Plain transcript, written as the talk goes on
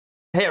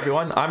Hey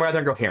everyone, I'm Rather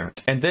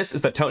Incoherent, and this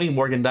is the Tony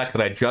Morgan deck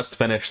that I just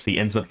finished the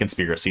Innsmouth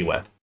Conspiracy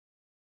with.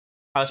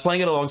 I was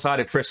playing it alongside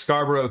a Trish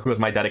Scarborough, who is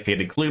my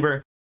dedicated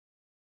Kluber,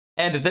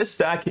 and this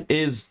deck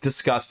is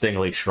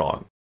disgustingly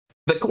strong.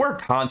 The core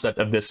concept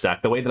of this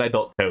deck, the way that I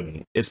built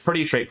Tony, is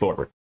pretty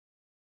straightforward.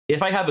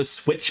 If I have a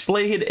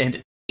Switchblade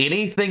and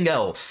anything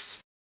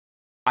else,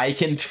 I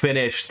can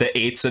finish the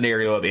 8th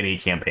scenario of any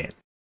campaign.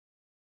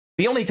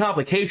 The only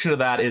complication of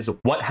that is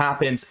what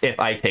happens if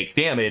I take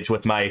damage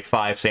with my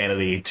 5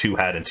 sanity, 2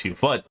 head, and 2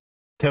 foot.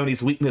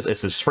 Tony's weakness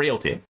is his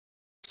frailty.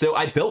 So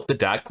I built the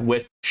deck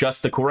with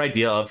just the core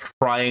idea of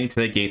trying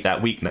to negate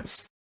that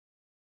weakness.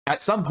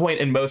 At some point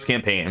in most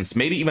campaigns,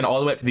 maybe even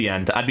all the way up to the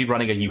end, I'd be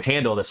running a You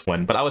Handle This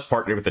one, but I was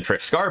partnered with the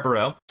Trish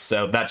Scarborough,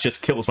 so that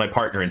just kills my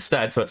partner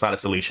instead, so it's not a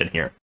solution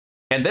here.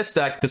 In this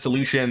deck, the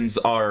solutions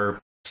are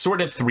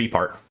sort of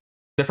 3-part.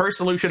 The first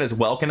solution is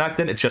Well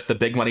Connected. It's just a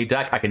big money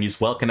deck. I can use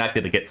Well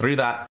Connected to get through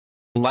that.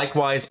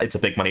 Likewise, it's a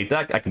big money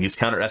deck. I can use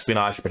Counter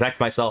Espionage to protect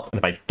myself, and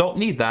if I don't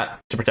need that,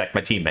 to protect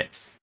my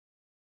teammates.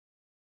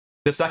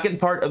 The second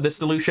part of this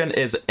solution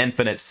is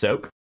Infinite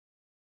Soak.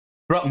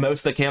 Throughout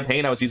most of the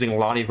campaign, I was using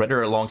Lonnie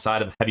Ritter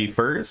alongside of Heavy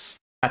Furs.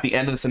 At the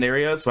end of the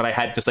scenarios, when I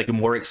had just like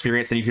more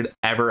experience than you should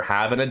ever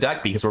have in a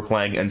deck because we're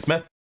playing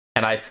Innsmouth,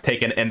 and I've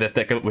taken In the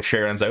Thick of It with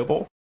Sharon's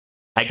Opal,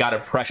 I got a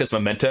Precious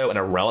Memento and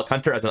a Relic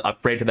Hunter as an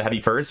upgrade to the Heavy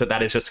Furs, so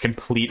that is just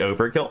complete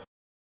overkill.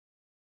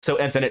 So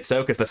Infinite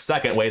Soak is the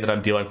second way that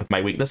I'm dealing with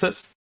my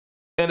weaknesses.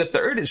 And the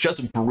third is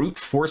just brute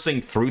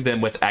forcing through them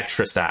with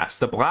extra stats.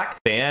 The Black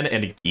Fan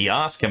and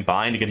Geos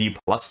combine to give you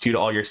 +2 to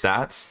all your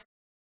stats.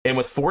 And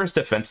with Force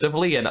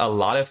defensively and a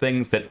lot of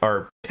things that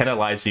are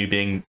penalize you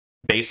being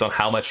based on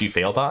how much you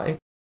fail by,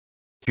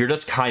 you're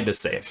just kind of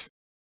safe.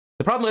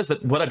 The problem is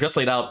that what I've just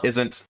laid out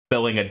isn't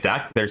filling a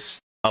deck. There's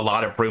a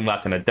lot of room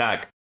left in a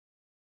deck.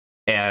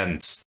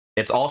 And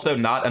it's also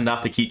not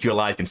enough to keep you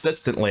alive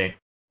consistently,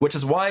 which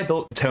is why I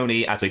built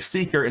Tony as a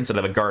Seeker instead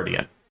of a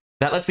Guardian.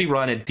 That lets me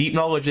run in Deep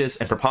Knowledges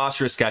and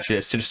Preposterous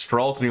Sketches to just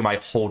stroll through my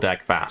whole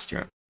deck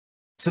faster.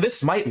 So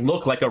this might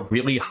look like a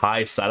really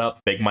high setup,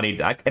 big money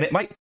deck, and it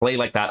might play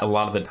like that a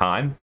lot of the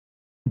time,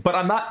 but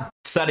I'm not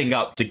setting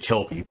up to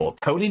kill people.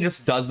 Tony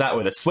just does that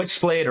with a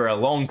Switchblade or a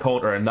Lone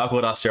Colt or a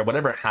Knuckle Duster,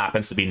 whatever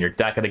happens to be in your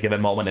deck at a given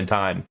moment in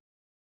time.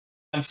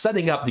 I'm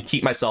setting up to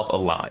keep myself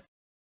alive.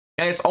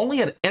 And it's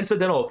only an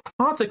incidental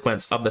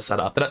consequence of the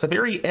setup that at the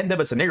very end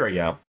of a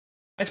scenario,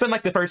 I spend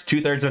like the first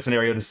 2/3 of a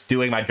scenario just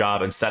doing my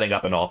job and setting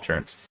up in all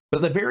turns. But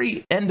at the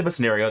very end of a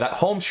scenario, that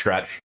home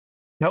stretch,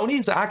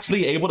 Tony's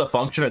actually able to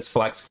function as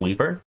Flex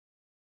Cleaver.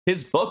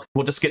 His book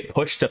will just get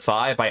pushed to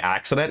 5 by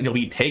accident, and you'll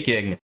be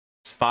taking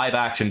 5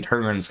 action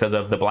turns because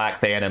of the Black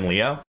Fan and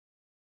Leo.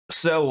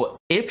 So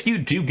if you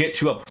do get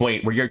to a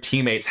point where your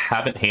teammates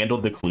haven't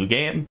handled the clue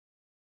game,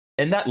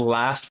 in that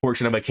last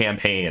portion of a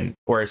campaign,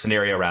 or a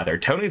scenario rather,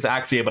 Tony's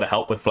actually able to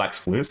help with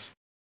Flex Clues.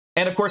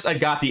 And of course, I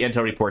got the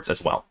intel reports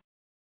as well.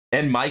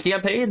 In my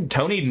campaign,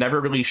 Tony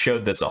never really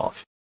showed this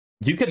off.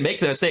 You can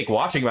make the mistake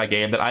watching my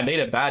game that I made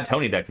a bad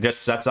Tony deck that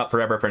just sets up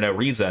forever for no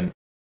reason,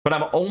 but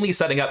I'm only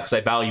setting up because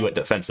I value it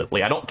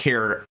defensively. I don't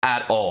care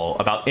at all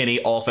about any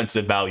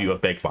offensive value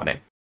of big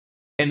money.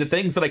 And the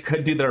things that I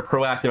could do that are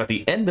proactive at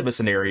the end of a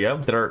scenario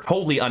that are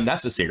totally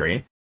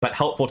unnecessary, but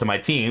helpful to my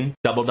team,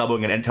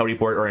 doubling an intel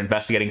report or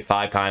investigating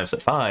 5 times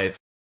at 5,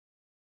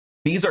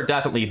 these are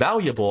definitely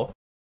valuable,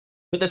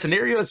 but the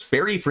scenarios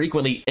very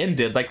frequently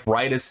ended like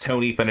right as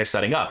Tony finished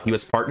setting up. He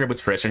was partnered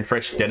with Trish, and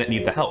Trish didn't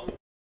need the help.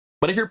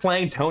 But if you're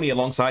playing Tony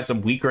alongside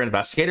some weaker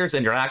investigators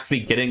and you're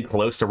actually getting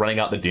close to running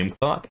out the Doom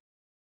Clock,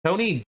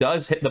 Tony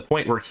does hit the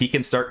point where he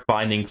can start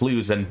finding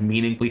clues and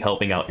meaningfully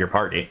helping out your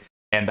party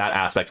and that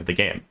aspect of the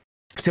game.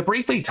 To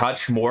briefly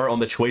touch more on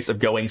the choice of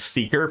going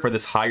Seeker for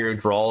this higher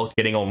draw,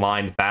 getting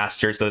online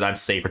faster so that I'm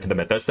safer to the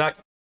Mythos deck,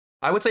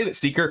 I would say that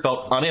Seeker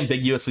felt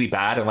unambiguously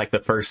bad in like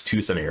the first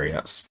 2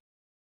 scenarios.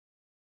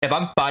 If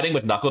I'm fighting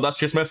with Knuckle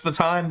Dusters most of the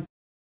time,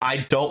 I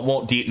don't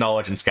want Deep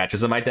Knowledge and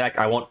Sketches in my deck.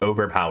 I want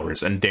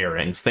Overpowers and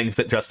Darings, things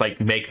that just like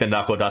make the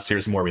Knuckle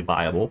Dusters more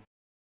reliable.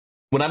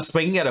 When I'm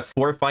swinging at a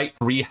 4-fight,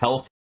 3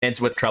 health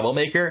Innsmouth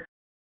Troublemaker,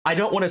 I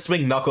don't want to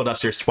swing Knuckle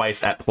Dusters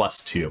twice at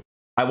 +2.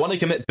 I want to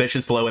commit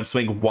Vicious Blow and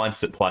swing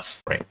once at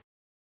 +3.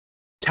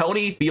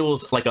 Tony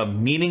feels like a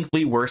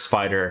meaningfully worse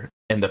fighter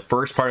in the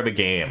first part of a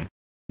game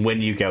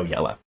when you go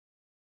yellow.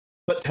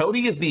 But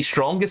Tony is the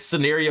strongest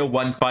scenario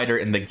 1 fighter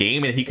in the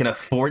game, and he can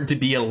afford to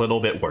be a little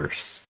bit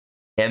worse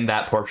in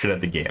that portion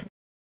of the game.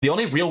 The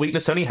only real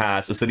weakness Tony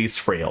has is that he's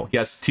frail. He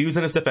has 2s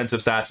in his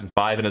defensive stats and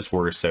 5 in his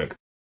Warrior Soak.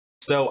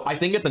 So I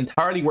think it's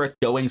entirely worth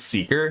going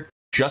Seeker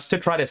just to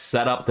try to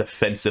set up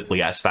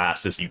defensively as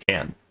fast as you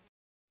can.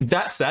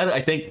 That said,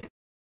 I think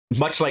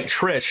much like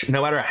Trish,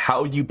 no matter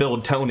how you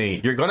build Tony,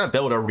 you're going to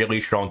build a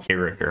really strong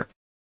character.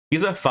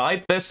 He's a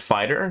 5-fist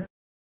fighter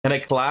in a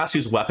class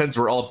whose weapons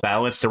were all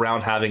balanced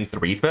around having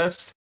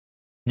 3-fist.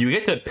 You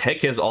get to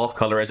pick his off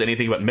color as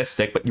anything but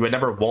Mystic, but you would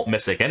never want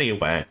Mystic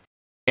anyway.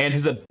 And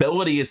his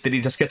ability is that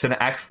he just gets an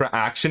extra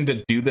action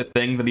to do the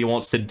thing that he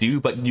wants to do,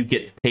 but you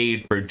get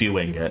paid for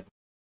doing it.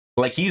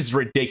 Like, he's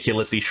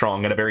ridiculously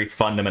strong at a very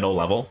fundamental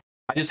level.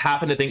 I just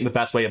happen to think the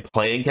best way of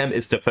playing him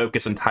is to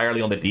focus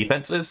entirely on the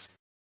defenses,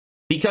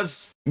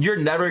 because you're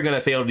never going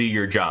to fail to do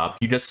your job.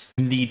 You just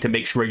need to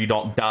make sure you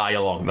don't die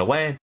along the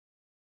way.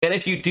 And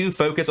if you do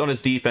focus on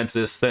his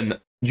defenses, then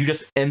you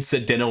just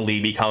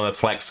incidentally become a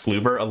flex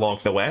Kluber along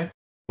the way,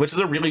 which is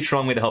a really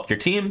strong way to help your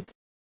team.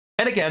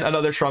 And again,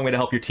 another strong way to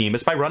help your team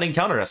is by running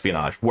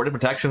counter-espionage. Ward of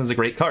Protection is a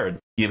great card,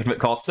 even if it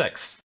costs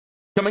 6.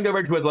 Coming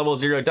over to his level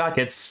 0 deck,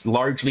 it's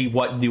largely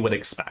what you would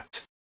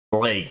expect.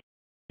 Like,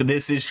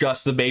 this is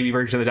just the baby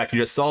version of the deck you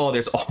just saw.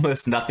 There's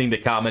almost nothing to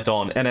comment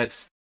on, and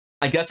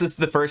I guess this is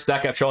the first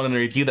deck I've shown in a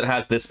review that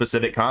has this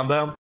specific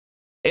combo.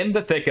 In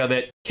the thick of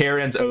it,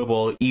 Karen's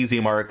Oval,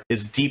 Easy Mark,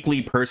 is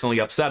deeply personally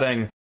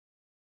upsetting,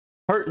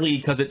 partly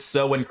because it's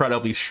so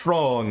incredibly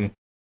strong,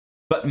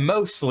 but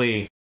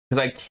mostly because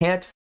I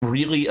can't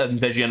really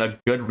envision a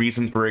good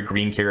reason for a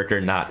green character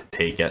not to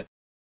take it.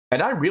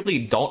 And I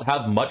really don't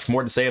have much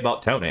more to say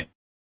about Tony.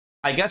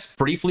 I guess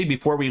briefly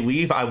before we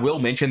leave, I will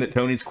mention that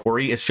Tony's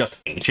Quarry is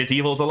just Ancient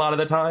Evils a lot of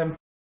the time.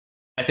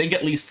 I think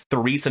at least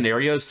 3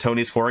 scenarios,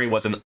 Tony's Quarry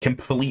was an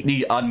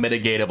completely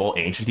unmitigatable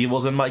Ancient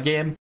Evils in my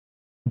game.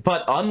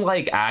 But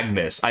unlike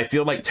Agnes, I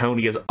feel like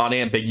Tony is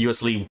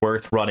unambiguously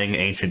worth running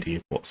Ancient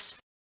Evils.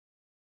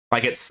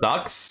 Like, it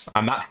sucks.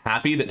 I'm not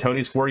happy that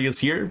Tony's Quarry is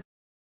here,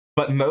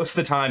 but most of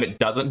the time it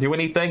doesn't do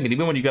anything, and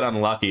even when you get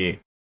unlucky,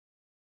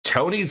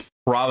 Tony's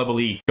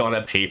probably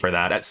gonna pay for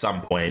that at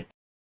some point.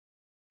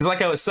 Because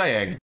like I was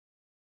saying,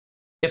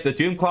 if the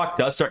Doom Clock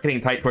does start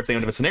getting tight towards the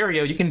end of a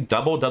scenario, you can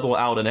double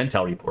out an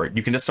intel report.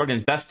 You can just start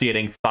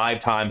investigating 5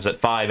 times at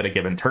 5 at a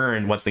given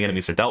turn once the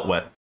enemies are dealt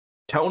with.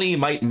 Tony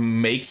might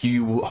make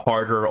you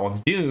harder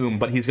on Doom,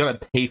 but he's going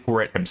to pay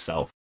for it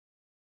himself.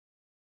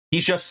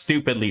 He's just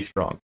stupidly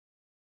strong.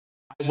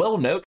 I will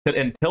note that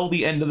until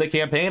the end of the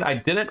campaign, I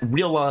didn't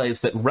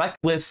realize that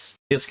Reckless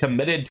is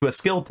committed to a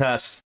skill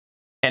test,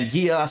 and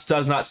Gias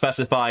does not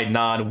specify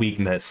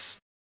non-weakness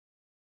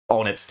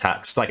on its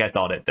text like I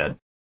thought it did.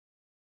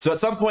 So at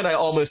some point, I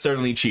almost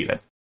certainly cheated.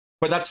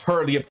 But that's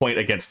hardly a point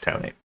against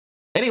Tony.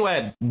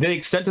 Anyway, the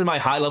extent of my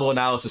high-level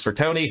analysis for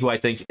Tony, who I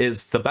think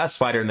is the best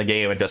fighter in the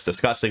game and just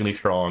disgustingly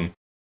strong,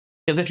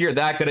 is if you're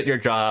that good at your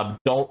job,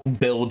 don't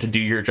build to do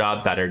your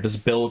job better.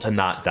 Just build to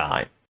not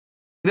die.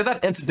 If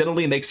that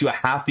incidentally makes you a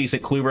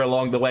half-decent Kluber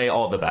along the way,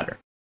 all the better.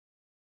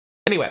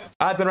 Anyway,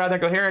 I've been rather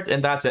coherent,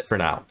 and that's it for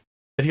now.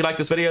 If you like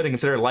this video, then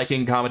consider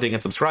liking, commenting,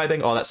 and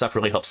subscribing. All that stuff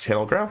really helps the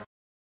channel grow.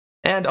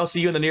 And I'll see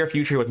you in the near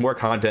future with more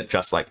content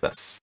just like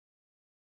this.